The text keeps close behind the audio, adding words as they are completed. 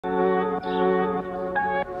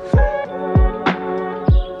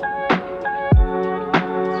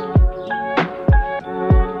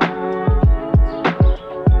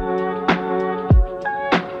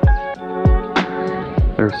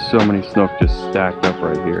so many snook just stacked up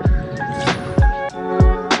right here.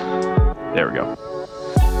 There we go.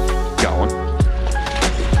 Got one.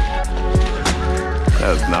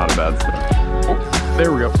 That is not a bad snook. Oh,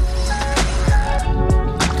 there we go.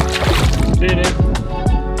 Did it.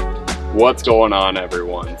 What's going on,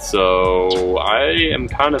 everyone? So I am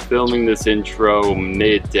kind of filming this intro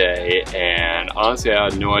midday, and honestly I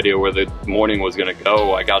had no idea where the morning was gonna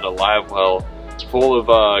go. I got a live well full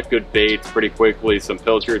of good baits pretty quickly, some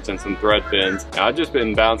pilchards and some thread fins. I've just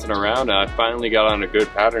been bouncing around, and I finally got on a good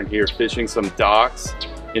pattern here, fishing some docks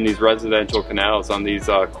in these residential canals on these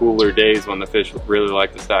cooler days when the fish really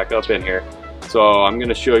like to stack up in here. So I'm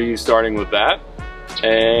gonna show you starting with that,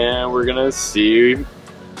 and we're gonna see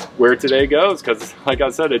where today goes, because like I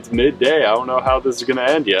said, it's midday. I don't know how this is gonna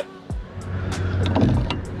end yet.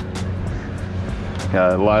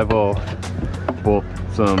 Got a live well, both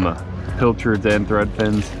some pilchards and thread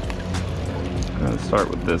fins. I'm gonna start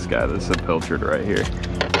with this guy. This is a pilchard right here.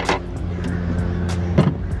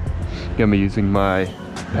 Gonna be using my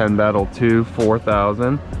Penn Battle 2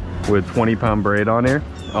 4000 with 20-pound braid on here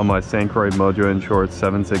on my St. Croix Mojo Inshore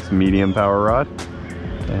 7.6 medium power rod.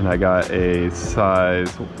 And I got a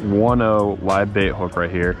size 1.0 live bait hook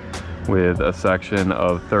right here with a section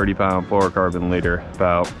of 30-pound fluorocarbon leader,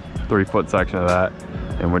 about 3-foot section of that.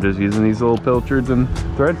 And we're just using these little pilchards and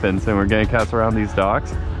thread fins, and we're gonna cast around these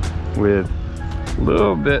docks with a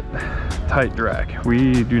little bit tight drag.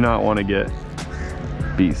 We do not want to get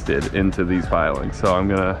beasted into these pilings, so I'm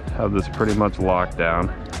gonna have this pretty much locked down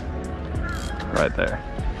right there.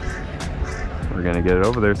 We're gonna get it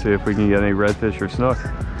over there, see if we can get any redfish or snook.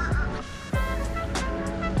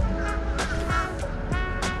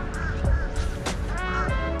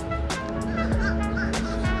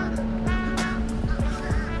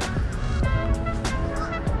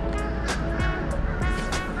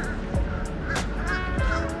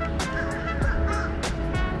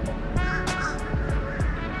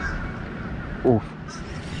 Oof.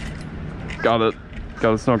 Got it.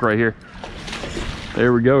 Got a snook right here.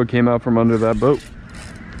 There we go. It came out from under that boat.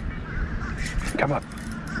 Come on.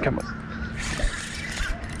 Come on.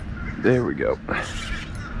 There we go.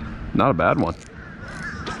 Not a bad one.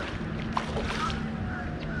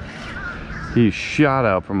 He shot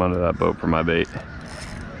out from under that boat for my bait.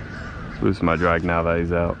 Loosen my drag now that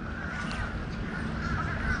he's out.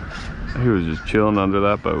 He was just chilling under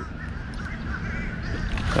that boat.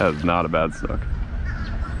 That is not a bad snook.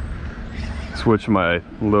 Switch to my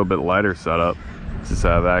little bit lighter setup just to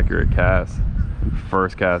have accurate casts.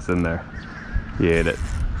 First cast in there, he ate it.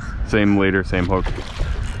 Same leader, same hook,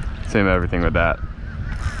 same everything with that.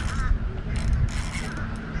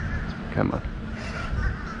 Come on.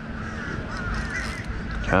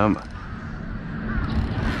 Come on.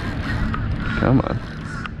 Come on.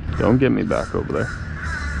 Don't get me back over there.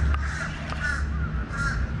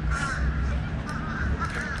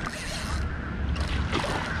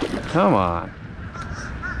 Come on.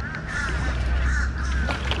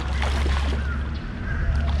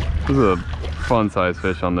 This is a fun size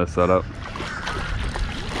fish on this setup.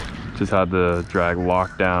 Just had the drag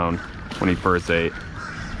locked down when he first ate,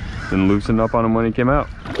 then loosened up on him when he came out.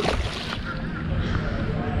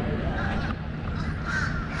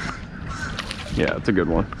 Yeah, it's a good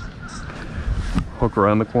one. Hook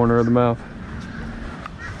around the corner of the mouth.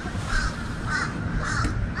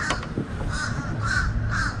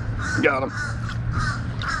 Got him.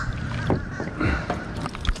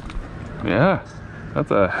 Yeah, that's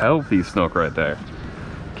a healthy snook right there.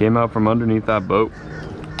 Came out from underneath that boat.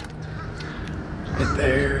 And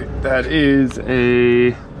there, that is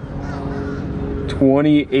a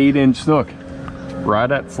 28-inch snook, right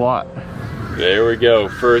at slot. There we go,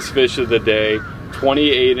 first fish of the day,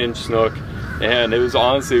 28-inch snook. And it was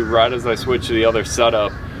honestly right as I switched to the other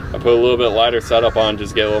setup. I put a little bit lighter setup on,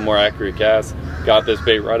 just get a little more accurate cast. Got this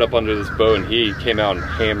bait right up under this boat, and he came out and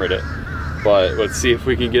hammered it. But let's see if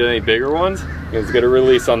we can get any bigger ones. Let's get a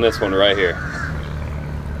release on this one right here.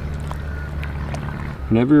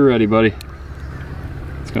 Whenever you're ready, buddy.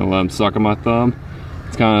 It's gonna let him suck on my thumb.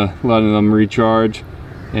 It's kind of letting him recharge,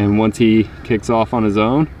 and once he kicks off on his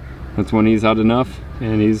own, that's when he's had enough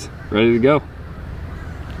and he's ready to go.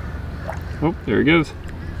 Oh, there he goes.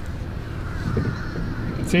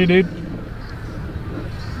 See you, dude.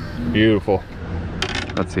 Beautiful.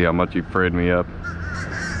 Let's see how much you frayed me up.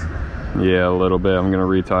 Yeah, a little bit. I'm gonna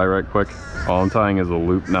retie right quick. All I'm tying is a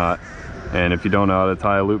loop knot. And if you don't know how to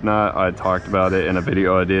tie a loop knot, I talked about it in a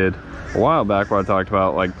video I did a while back where I talked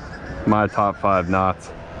about like my top 5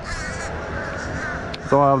 knots.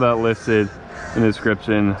 So I'll have that listed in the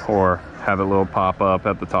description, or have a little pop up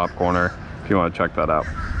at the top corner if you want to check that out.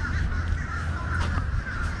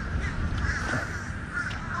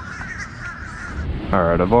 All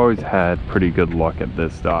right, I've always had pretty good luck at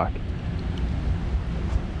this dock.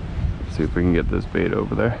 Let's see if we can get this bait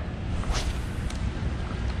over there.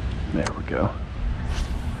 There we go.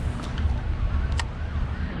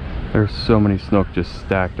 There's so many snook just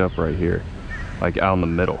stacked up right here, like out in the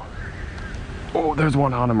middle. Oh, there's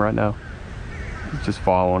one on him right now. He's just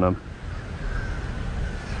following him.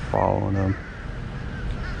 Just following him.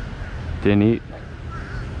 Didn't eat.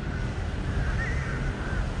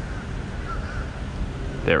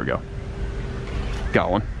 There we go.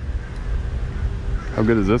 Got one. How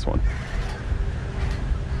good is this one?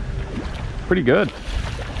 Pretty good.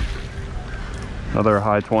 Another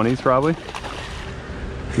high 20s probably.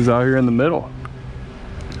 He's out here in the middle.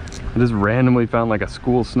 I just randomly found like a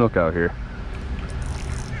school snook out here.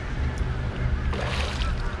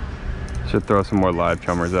 Should throw some more live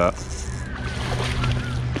chummers out.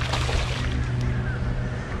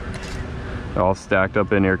 They're all stacked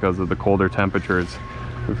up in here because of the colder temperatures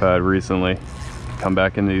we've had recently. Come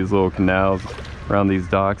back into these little canals around these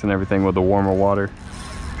docks and everything with the warmer water.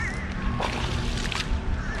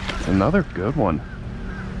 It's another good one.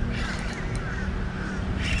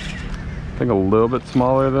 I think a little bit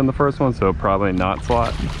smaller than the first one, so probably not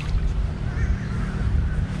slot.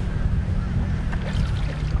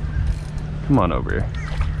 Come on over here.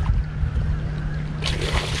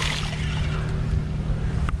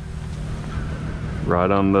 Right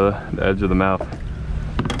on the edge of the mouth.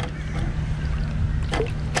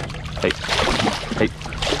 Hey, hey.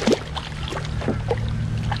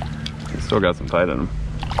 He's still got some fight in him.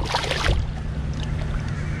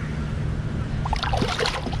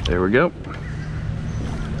 There we go.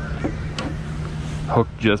 Hook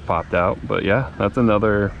just popped out, but yeah, that's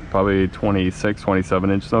another probably 26, 27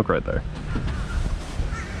 inch snook right there.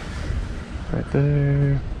 Right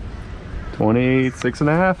there. 26 and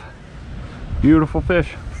a half. Beautiful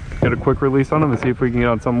fish. Get a quick release on them and see if we can get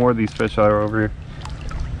on some more of these fish that are over here.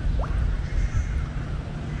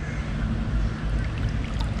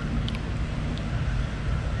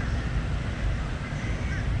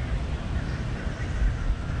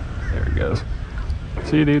 There he goes.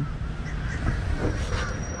 See you, dude.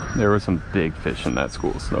 There was some big fish in that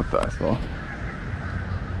school snook that I saw.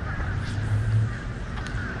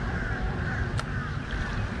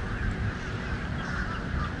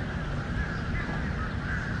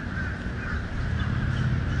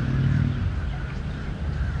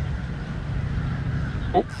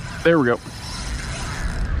 Oh, there we go.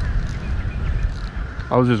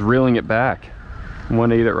 I was just reeling it back.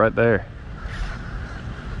 One ate it right there.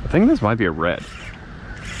 I think this might be a red.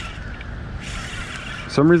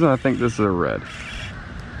 For some reason I think this is a red.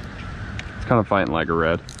 It's kind of fighting like a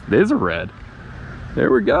red. It is a red.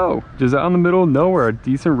 There we go. Just out in the middle of nowhere, a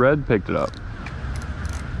decent red picked it up.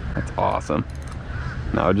 That's awesome.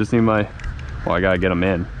 Now I just need my, well, I gotta get them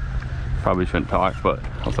in. Probably shouldn't talk, but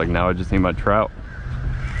I was like, now I just need my trout.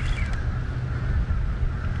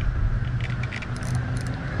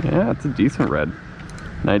 Yeah, it's a decent red.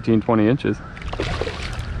 19, 20 inches.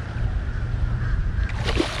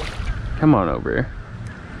 Come on over here.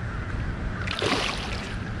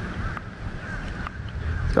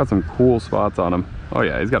 He's got some cool spots on him. Oh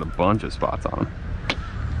yeah, he's got a bunch of spots on him.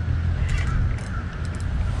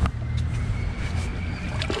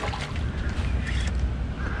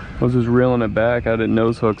 I was just reeling it back. I didn't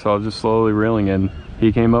nose hook, so I was just slowly reeling in.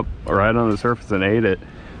 He came up right on the surface and ate it.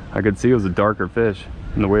 I could see it was a darker fish.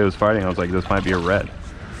 And the way it was fighting, I was like, this might be a red.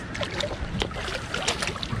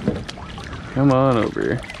 Come on over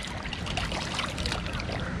here.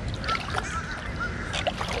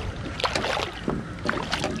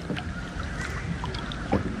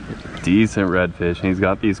 Decent redfish, and he's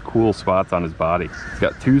got these cool spots on his body. He's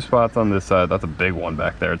got 2 spots on this side. That's a big one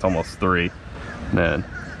back there. It's almost 3. And then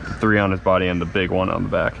 3 on his body and the big one on the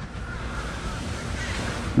back.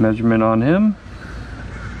 Measurement on him.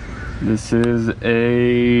 This is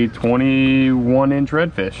a 21 inch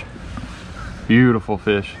redfish. Beautiful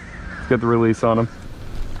fish. Let's get the release on him.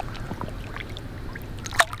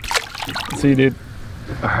 See you, dude.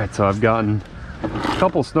 All right, so I've gotten a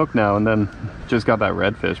couple snook now and then just got that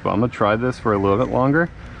redfish, but I'm gonna try this for a little bit longer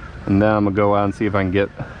and then I'm gonna go out and see if I can get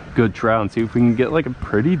good trout and see if we can get like a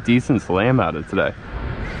pretty decent slam out of today.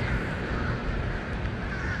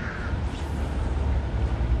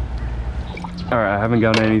 All right, I haven't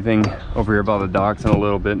gotten anything over here by the docks in a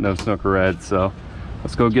little bit, no snook or red, so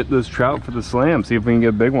let's go get this trout for the slam, see if we can get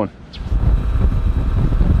a big one.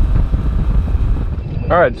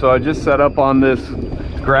 All right, so I just set up on this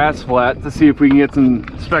grass flat to see if we can get some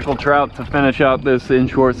speckled trout to finish out this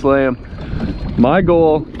inshore slam. My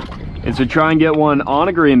goal is to try and get one on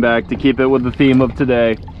a greenback to keep it with the theme of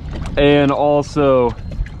today, and also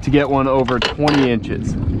to get one over 20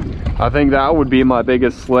 inches. I think that would be my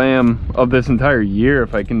biggest slam of this entire year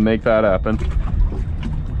if I can make that happen.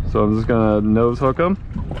 So I'm just gonna nose hook them.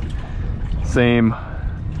 Same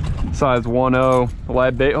size 1/0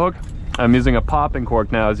 lead bait hook. I'm using a popping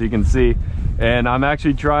cork now, as you can see, and I'm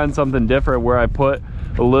actually trying something different where I put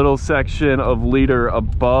a little section of leader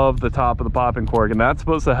above the top of the popping cork, and that's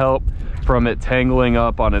supposed to help from it tangling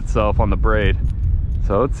up on itself on the braid.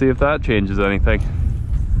 So let's see if that changes anything.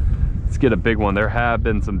 Let's get a big one. There have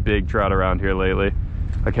been some big trout around here lately.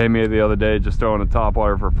 I came here the other day just throwing a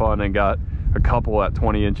topwater for fun and got a couple at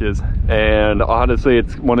 20 inches. And honestly,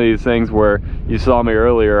 it's one of these things where you saw me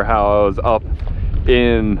earlier how I was up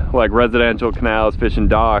in like residential canals, fishing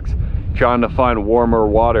docks, trying to find warmer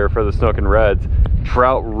water for the snook and reds.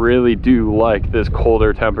 Trout really do like this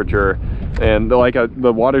colder temperature, and like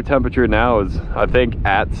the water temperature now is I think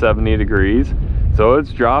at 70 degrees, so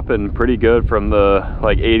it's dropping pretty good from the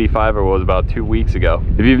like 85 it was about 2 weeks ago.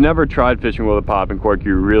 If you've never tried fishing with a popping cork,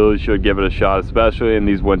 you really should give it a shot, especially in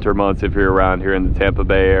these winter months if you're around here in the Tampa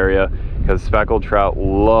Bay area, because speckled trout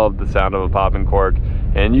love the sound of a popping cork.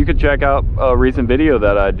 And you could check out a recent video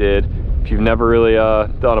that I did if you've never really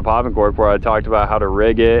done a popping cork, where I talked about how to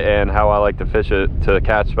rig it and how I like to fish it to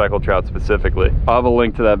catch speckled trout specifically. I'll have a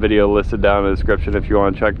link to that video listed down in the description if you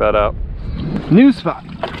want to check that out. New spot.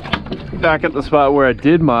 Back at the spot where I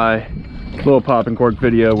did my little popping cork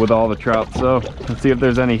video with all the trout. So let's see if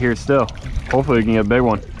there's any here still. Hopefully we can get a big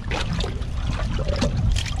one.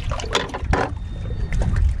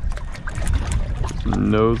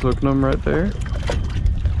 Nose hooking them right there.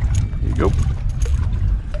 There you go.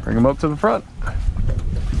 Bring them up to the front.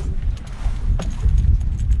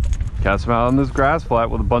 Cast them out on this grass flat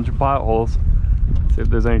with a bunch of potholes. See if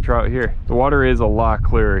there's any trout here. The water is a lot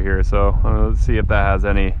clearer here, so let's see if that has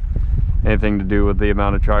anything to do with the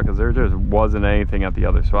amount of trout, because there just wasn't anything at the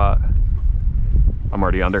other spot. I'm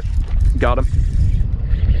already under. Got him.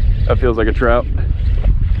 That feels like a trout.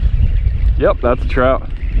 Yep, that's a trout.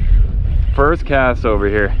 First cast over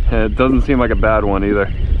here, and it doesn't seem like a bad one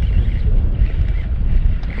either.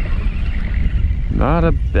 Not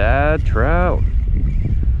a bad trout.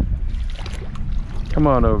 Come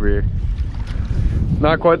on over here.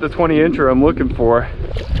 Not quite the 20 incher I'm looking for,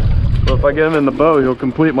 but if I get him in the boat, he'll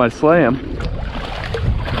complete my slam.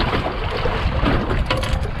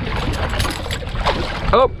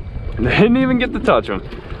 Oh, didn't even get to touch him.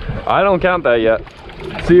 I don't count that yet.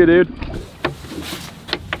 See you, dude.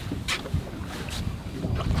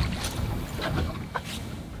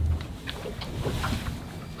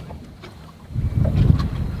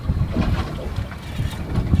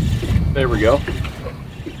 There we go.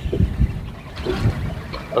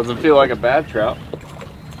 Doesn't feel like a bad trout.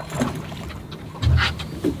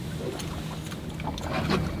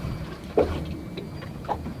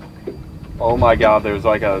 Oh my God, there's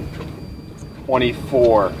like a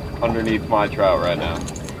 24 underneath my trout right now.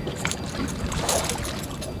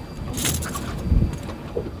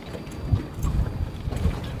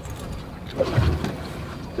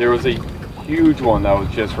 There was a huge one that was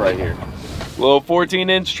just right here. Little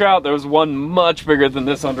 14-inch trout. There was one much bigger than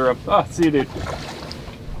this under him. Ah, see you, dude.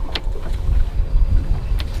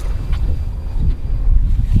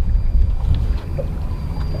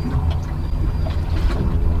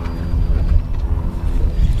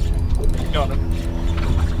 Got him.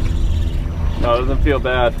 No, it doesn't feel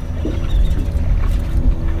bad.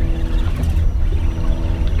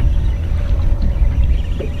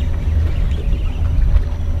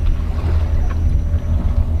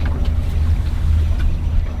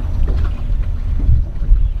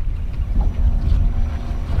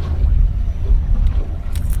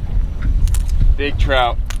 Big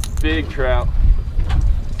trout, big trout.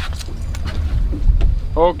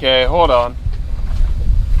 Okay, hold on.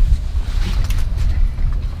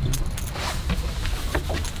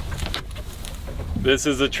 This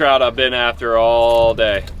is a trout I've been after all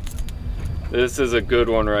day. This is a good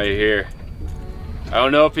one right here. I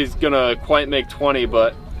don't know if he's gonna quite make 20,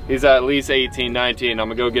 but he's at least 18, 19. I'm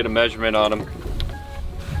gonna go get a measurement on him.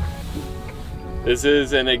 This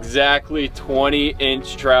is an exactly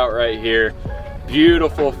 20-inch trout right here.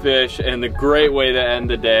 Beautiful fish and a great way to end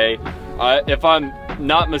the day. If I'm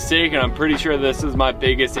not mistaken, I'm pretty sure this is my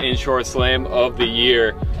biggest inshore slam of the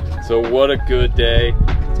year. So what a good day.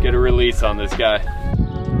 Let's get a release on this guy.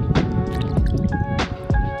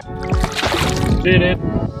 Did it.